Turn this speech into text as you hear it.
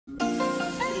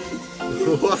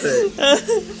What?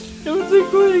 It was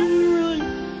recording. You were like.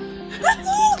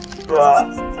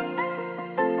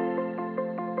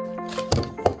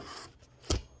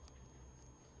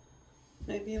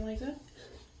 Maybe like that.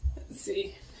 Let's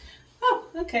see. Oh,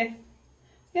 okay.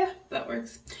 Yeah, that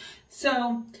works.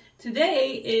 So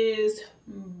today is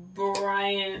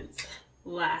Bryant's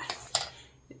last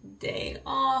day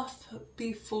off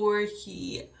before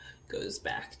he goes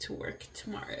back to work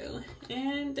tomorrow,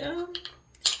 and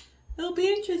it'll be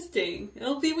interesting.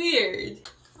 It'll be weird.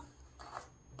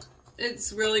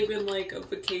 It's really been like a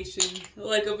vacation,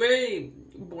 like a very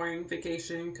boring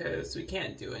vacation, because we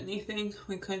can't do anything.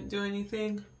 We couldn't do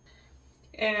anything.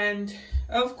 And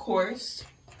of course,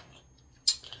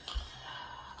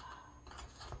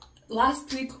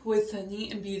 last week was sunny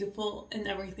and beautiful and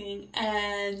everything,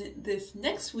 and this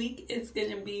next week is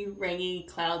gonna be rainy,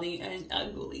 cloudy, and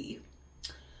ugly.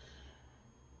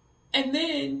 And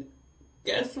then,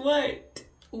 guess what?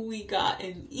 We got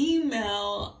an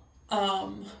email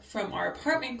from our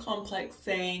apartment complex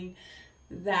saying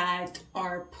that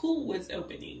our pool was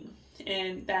opening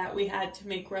and that we had to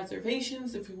make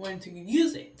reservations if we wanted to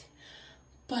use it.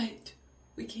 But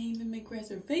we can't even make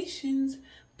reservations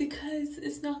because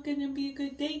it's not going to be a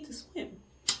good day to swim.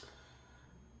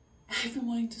 I've been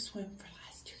wanting to swim for the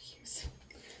last 2 years.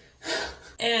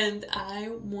 And I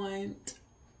want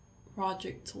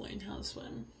Roderick to learn how to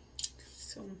swim.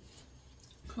 So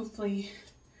hopefully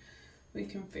we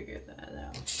can figure that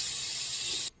out.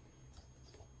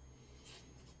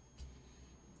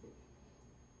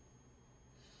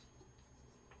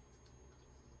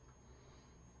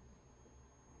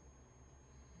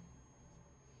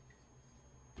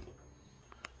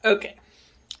 Okay,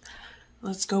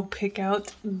 let's go pick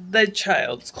out the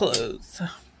child's clothes.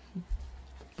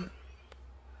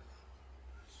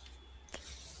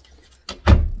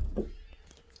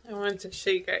 I wanted to show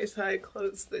you guys how I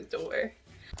close the door.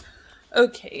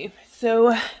 Okay,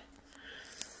 so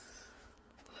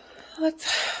let's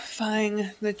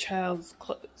find the child's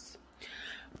clothes.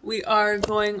 We are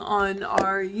going on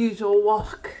our usual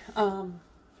walk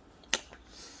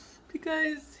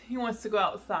because he wants to go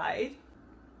outside.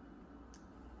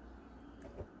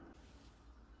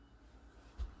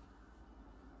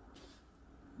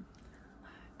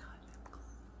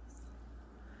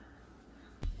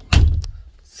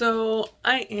 So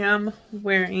I am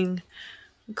wearing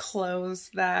clothes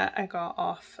that I got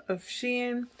off of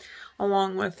Shein,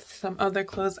 along with some other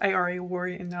clothes I already wore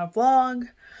in the vlog.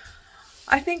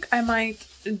 I think I might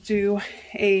do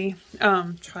a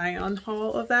try-on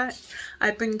haul of that.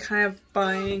 I've been kind of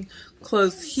buying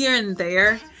clothes here and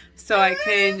there so I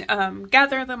can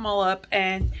gather them all up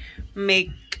and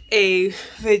make a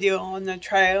video on the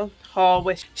try-on haul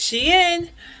with Shein,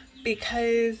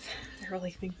 because I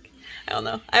really think, I don't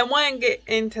know, I want to get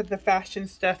into the fashion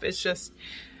stuff. It's just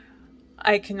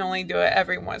I can only do it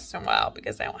every once in a while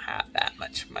because I don't have that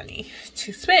much money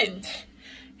to spend.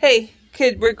 Hey,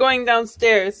 kid, we're going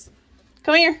downstairs.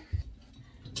 Come here.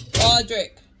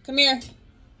 Roderick, come here.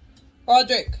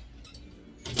 Roderick.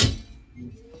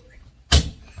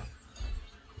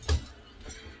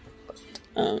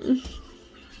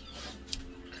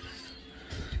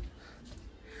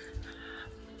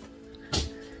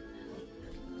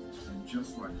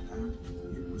 Just like that,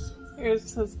 it was.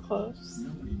 Here's his clothes.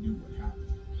 Nobody knew what happened.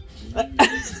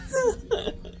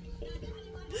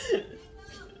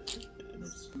 No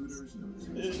scooters, no.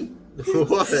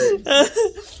 What?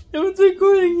 It was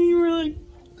recording. You were like.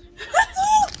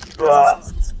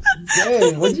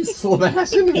 Dang, what'd you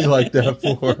slash into me like that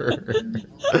for?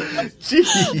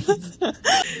 Jeez.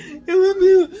 It was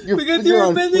because you were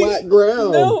on bending. Flat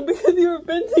ground. No, because you were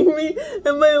bending me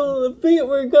and my feet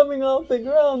were coming off the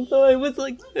ground, so I was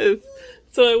like this.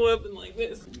 So I would have been like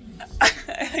this.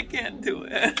 I can't do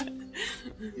it.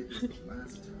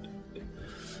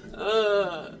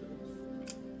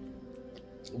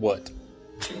 What?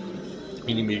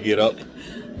 You need me to get up?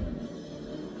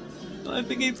 I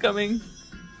think he's coming.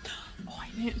 Oh, I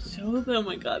didn't show them.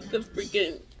 I got the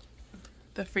freaking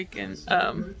the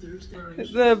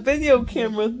video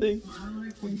camera thing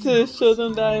to show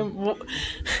them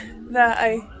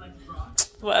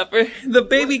whatever. The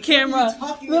baby camera.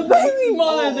 The baby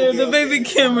monitor. The baby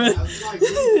camera.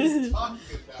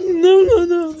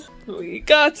 No. We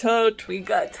got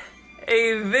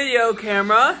a video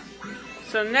camera.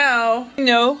 So now I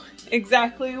know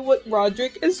exactly what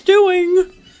Roderick is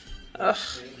doing. Ugh.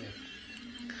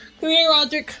 Come here,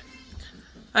 Roderick.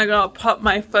 I gotta pop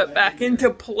my foot back into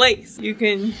place. You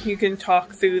can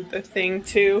talk through the thing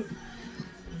too.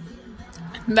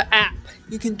 The app.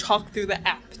 You can talk through the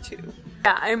app too.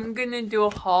 Yeah, I'm gonna do a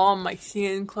haul on my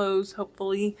Shein clothes,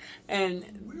 hopefully, and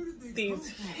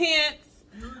these pants.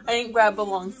 I didn't grab a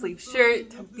long sleeve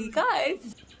shirt. You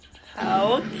guys,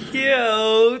 how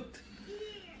cute!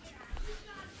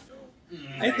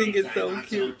 I think it's so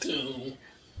cute.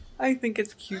 I think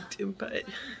it's cute, but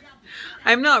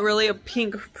I'm not really a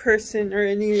pink person or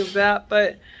any of that,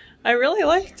 but I really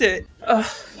liked it. Ugh.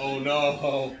 Oh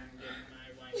no.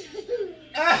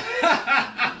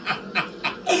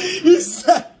 he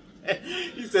said,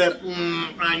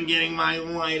 I'm getting my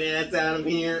white ass out of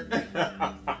here.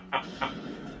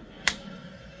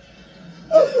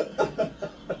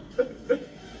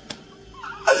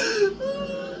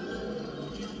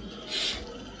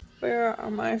 Where are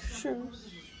my shoes?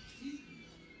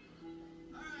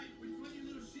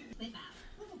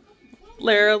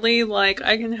 Literally, like,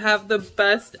 I can have the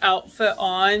best outfit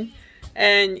on,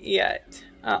 and yet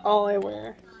all I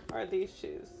wear are these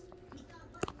shoes.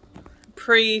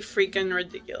 Pretty freaking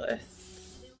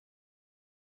ridiculous.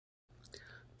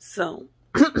 So,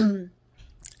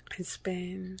 it's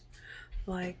been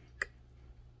like,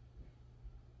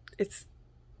 it's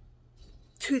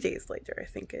 2 days later, I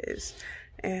think it is.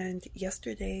 And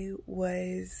yesterday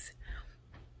was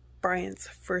Brian's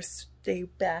first day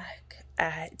back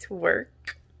at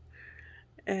work.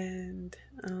 And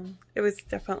it was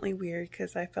definitely weird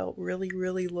because I felt really,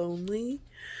 really lonely.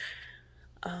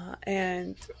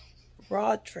 And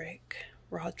Roderick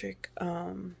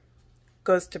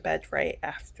goes to bed right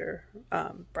after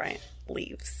Brian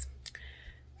leaves.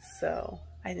 So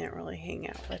I didn't really hang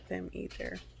out with him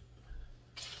either.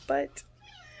 But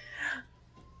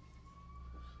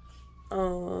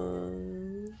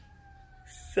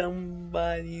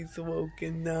somebody's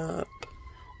woken up.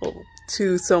 Oh,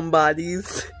 two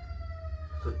somebodies.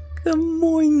 Good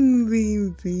morning,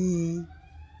 baby.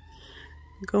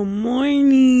 Good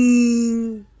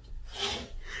morning.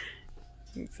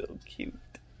 He's so cute.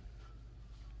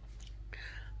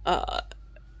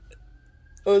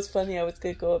 It was funny, I was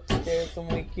gonna go upstairs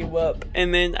and wake you up,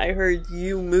 and then I heard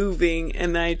you moving,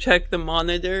 and I checked the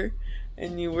monitor,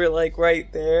 and you were like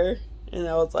right there, and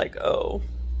I was like, oh.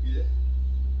 Yeah.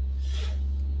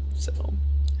 So,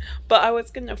 but I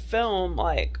was gonna film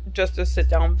like just a sit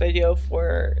down video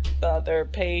for the other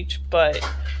page, but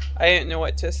I didn't know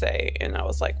what to say, and I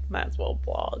was like, might as well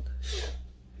vlog.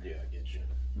 Yeah, I get you.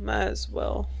 Might as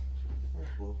well.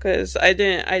 Cause I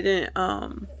didn't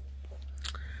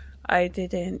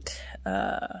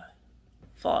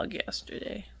vlog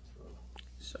yesterday.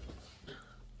 So,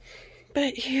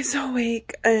 but he's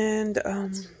awake, and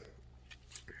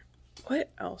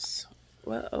what else?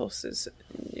 What else is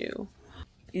new?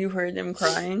 You heard him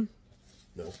crying?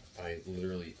 No, I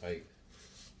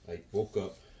woke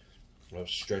up. I was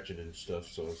stretching and stuff,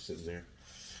 so I was sitting there,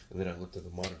 and then I looked at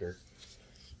the monitor,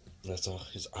 and I saw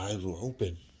his eyes were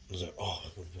open. I was like, oh,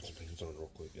 let me put some pants on real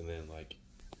quick. And then, like,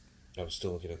 I was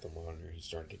still looking at the monitor. He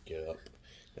started to get up.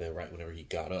 And then right whenever he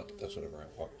got up, that's whenever I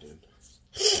walked in.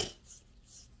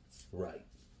 Right.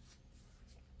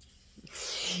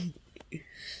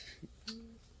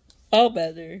 All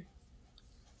better.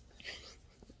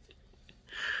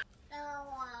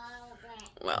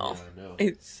 Well, yeah,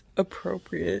 it's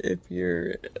appropriate if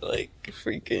you're, like,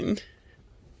 freaking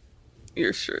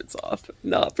your shirt's off.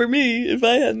 Not for me, if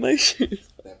I had my shoes.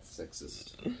 That's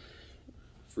sexist.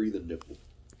 Free the nipple.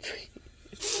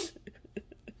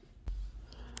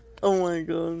 Oh my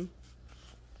god.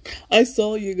 I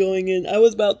saw you going in. I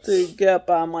was about to get up,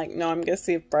 but I'm like, no, I'm gonna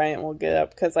see if Brian will get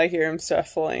up, because I hear him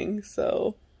shuffling,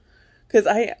 so. Because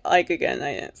I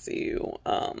didn't see you,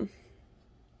 I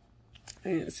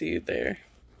didn't see you there.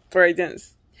 Or I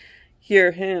didn't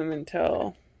hear him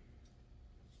until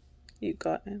you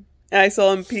got him. And I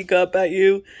saw him peek up at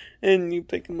you, and you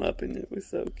pick him up, and it was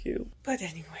so cute. But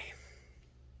anyway.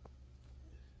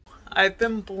 I've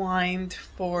been blind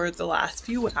for the last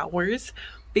few hours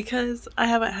because I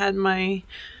haven't had my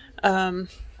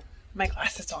my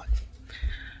glasses on.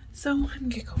 So I'm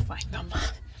gonna go find them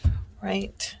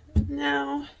right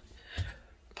now.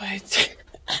 But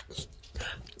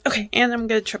okay, and I'm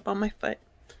gonna trip on my foot.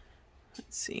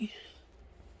 Let's see.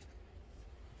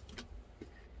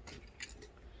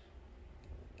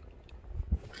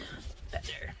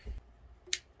 Better.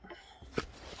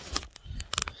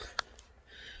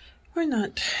 We're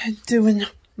not doing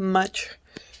much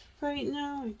right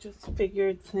now. I just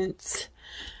figured since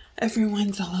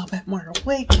everyone's a little bit more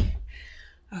awake,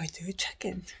 I would do a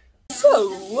check-in.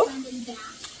 So,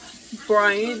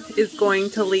 Brian is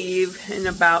going to leave in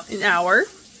about an hour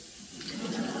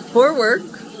for work.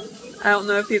 I don't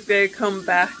know if he's going to come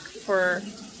back for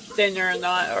dinner or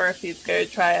not, or if he's going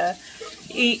to try to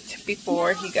eat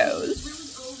before he goes.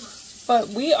 But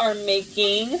we are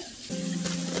making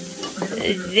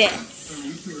this.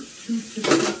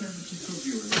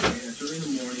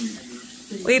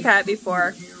 We've had it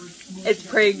before. It's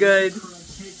pretty good.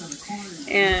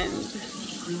 And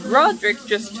Roderick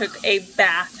just took a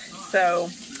bath, so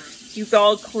he's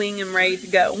all clean and ready to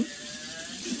go.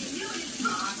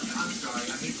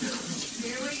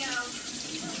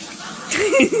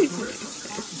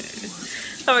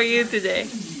 How are you today?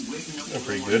 I'm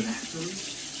pretty good.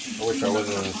 I wish I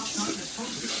wasn't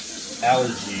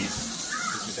allergies.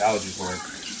 These allergies weren't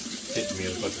hitting me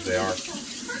as much as they are.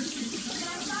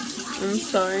 I'm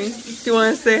sorry. Do you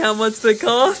want to say how much they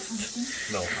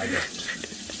cost? No, I don't.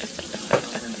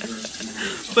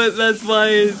 But that's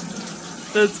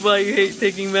why you hate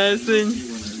taking medicine.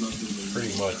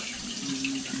 Pretty much.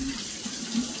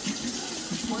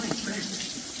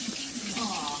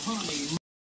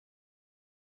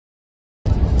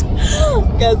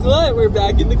 Guess what? We're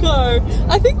back in the car.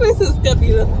 I think this is gonna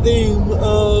be the theme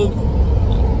of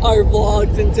our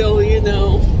vlogs until, you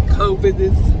know, COVID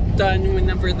is done,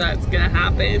 whenever that's gonna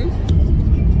happen.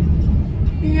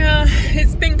 Yeah,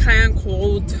 it's been kind of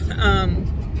cold.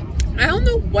 I don't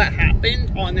know what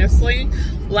happened, honestly.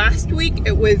 Last week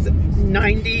it was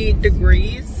 90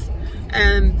 degrees,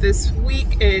 and this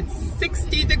week it's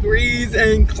 60 degrees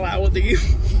and cloudy.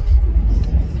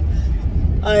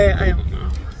 I don't know.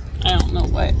 I don't know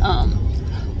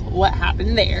what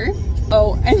happened there.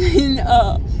 Oh, and then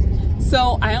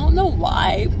so I don't know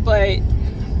why, but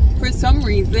for some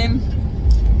reason,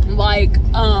 like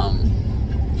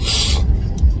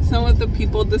some of the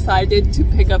people decided to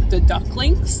pick up the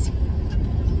ducklings,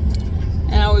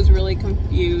 and I was really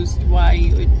confused why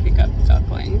you would pick up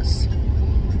ducklings.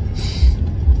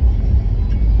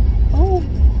 Oh,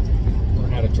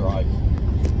 Learn how to drive.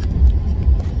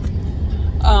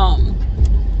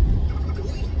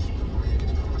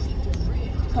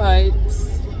 But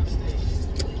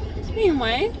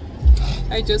anyway,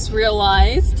 I just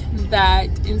realized that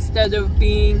instead of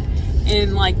being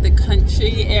in like the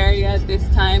country area this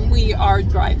time, we are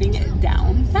driving it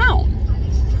downtown.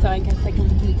 So I guess I can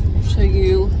show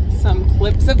you some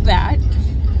clips of that,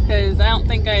 because I don't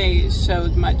think I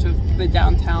showed much of the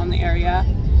downtown area.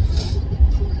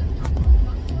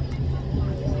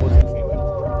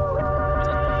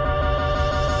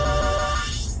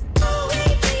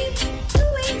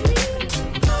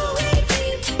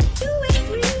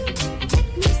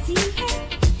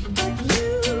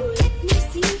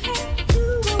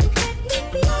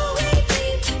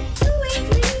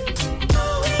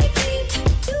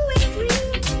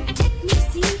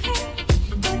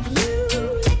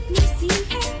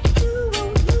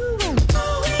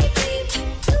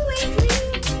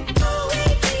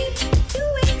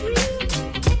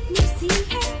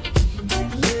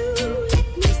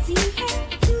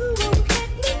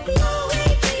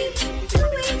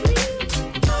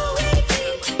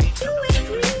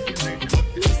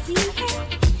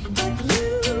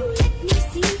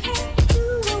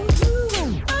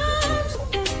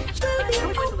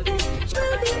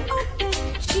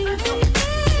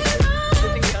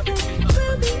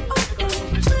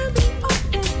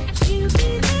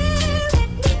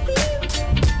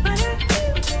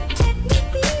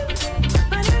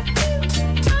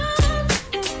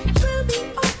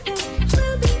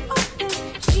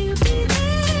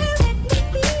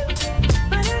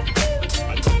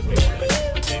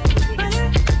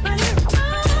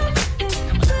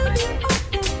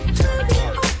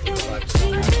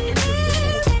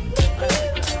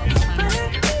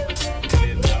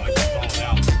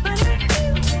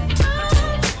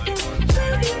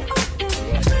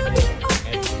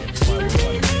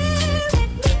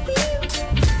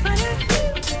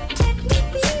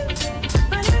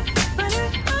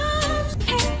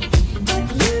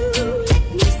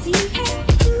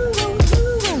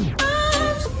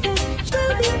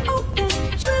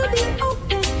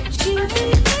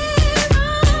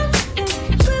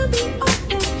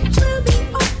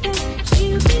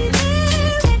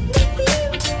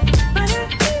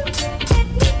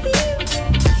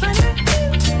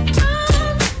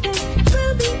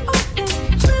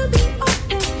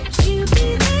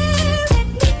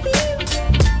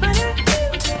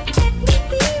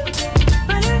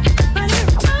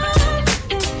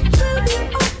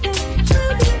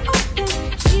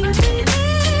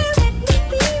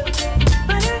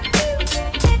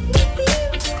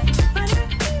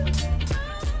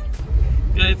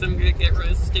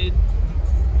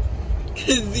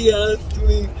 Because he asked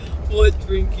me what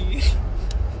drinky.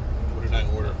 What did I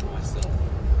order for myself?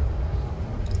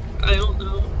 I don't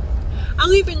know. I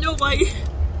don't even know why.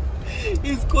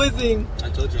 He's quizzing I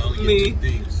told you I only me. get 2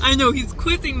 things. I know he's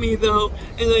quizzing me though,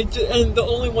 and the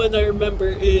only one I remember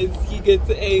is he gets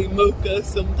a mocha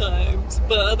sometimes.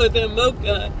 But other than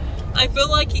mocha, I feel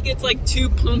like he gets like 2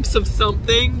 pumps of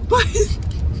something. But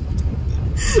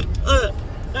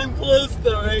I'm close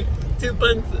though, right? 2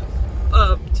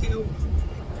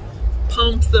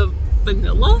 pumps of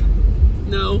vanilla?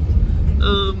 No.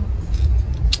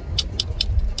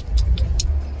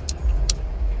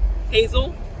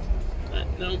 Hazel?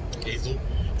 No. Hazel.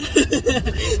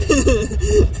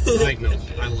 Side note,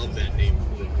 I love that name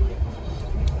for a girl.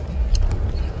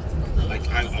 Like,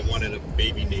 I wanted a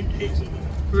baby named Hazel.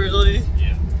 Really?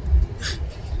 Yeah.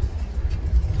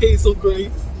 Hazel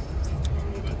Grace. I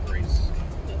don't know about Grace.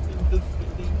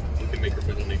 We can make her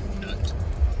middle name Nut.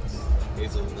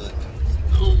 Hazel Nut.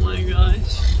 Oh my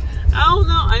gosh. I don't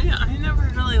know. I never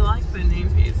really liked the name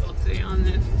Hazel, to be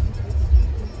honest.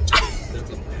 That's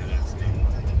a badass name.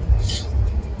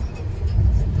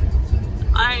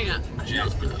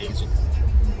 Jasmine Hazel.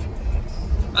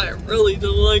 I really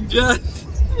don't like Jess.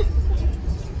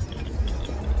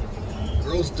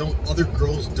 Other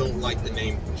girls don't like the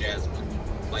name Jasmine.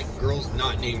 Like, girls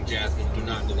not named Jasmine do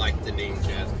not like the name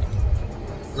Jasmine.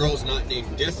 Girls not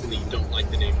named Destiny don't like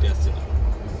the name Destiny.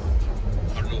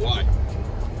 I don't know why.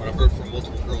 But I've heard from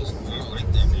multiple girls, I don't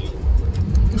like that name.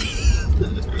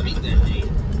 I hate that name.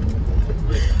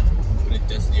 What did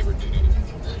Destiny ever do to you?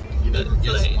 You never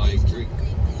guessed my drink.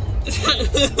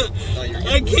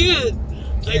 I can't.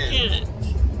 I can't.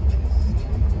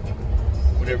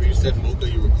 Whenever you said mocha,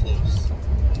 you were close.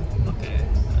 Okay.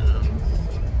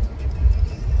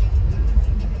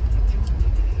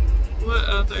 What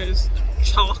others?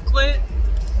 Chocolate?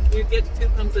 You get 2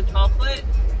 pumps of chocolate?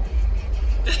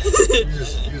 You're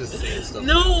just saying stuff.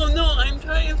 No, I'm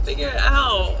trying to figure it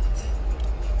out.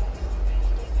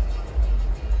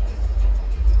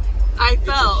 I It's a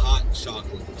felt. hot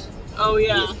chocolate. Oh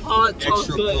yeah, With hot extra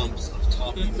chocolate. pumps of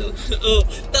toffee nuts. Oh,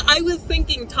 I was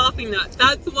thinking toffee nuts.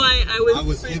 That's why I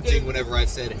was hinting thinking. whenever I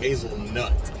said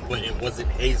hazelnut, but it wasn't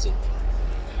hazel.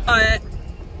 But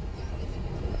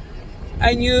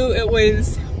I knew it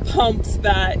was pumps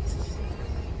that,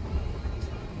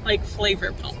 like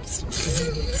flavor pumps.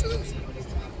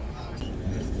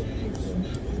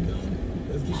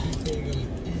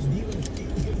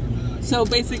 So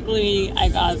basically, I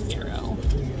got 0.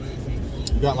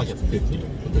 You got like a 50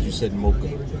 because you said mocha,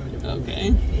 Okay.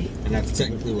 and that's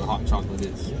technically what hot chocolate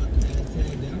is.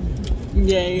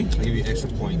 Yay. I give you extra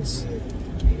points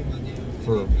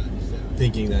for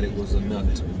thinking that it was a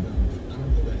nut.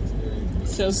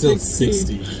 So Still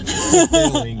 60. 60.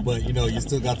 Failing, but you know, you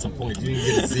still got some points. You didn't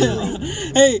get a 0.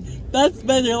 Hey, that's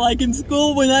better. Like in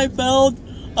school when I failed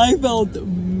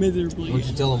miserably. Why don't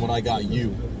you tell them what I got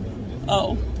you?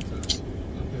 Oh.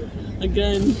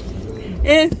 Again.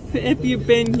 If you've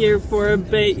been here for a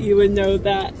bit, you would know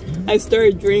that I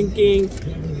started drinking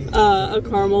a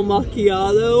caramel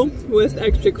macchiato with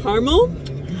extra caramel.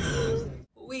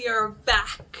 We are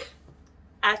back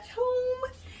at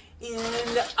home,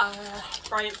 and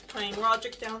Bryant's playing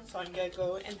Logic down, so I'm gonna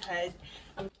go ahead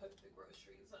and put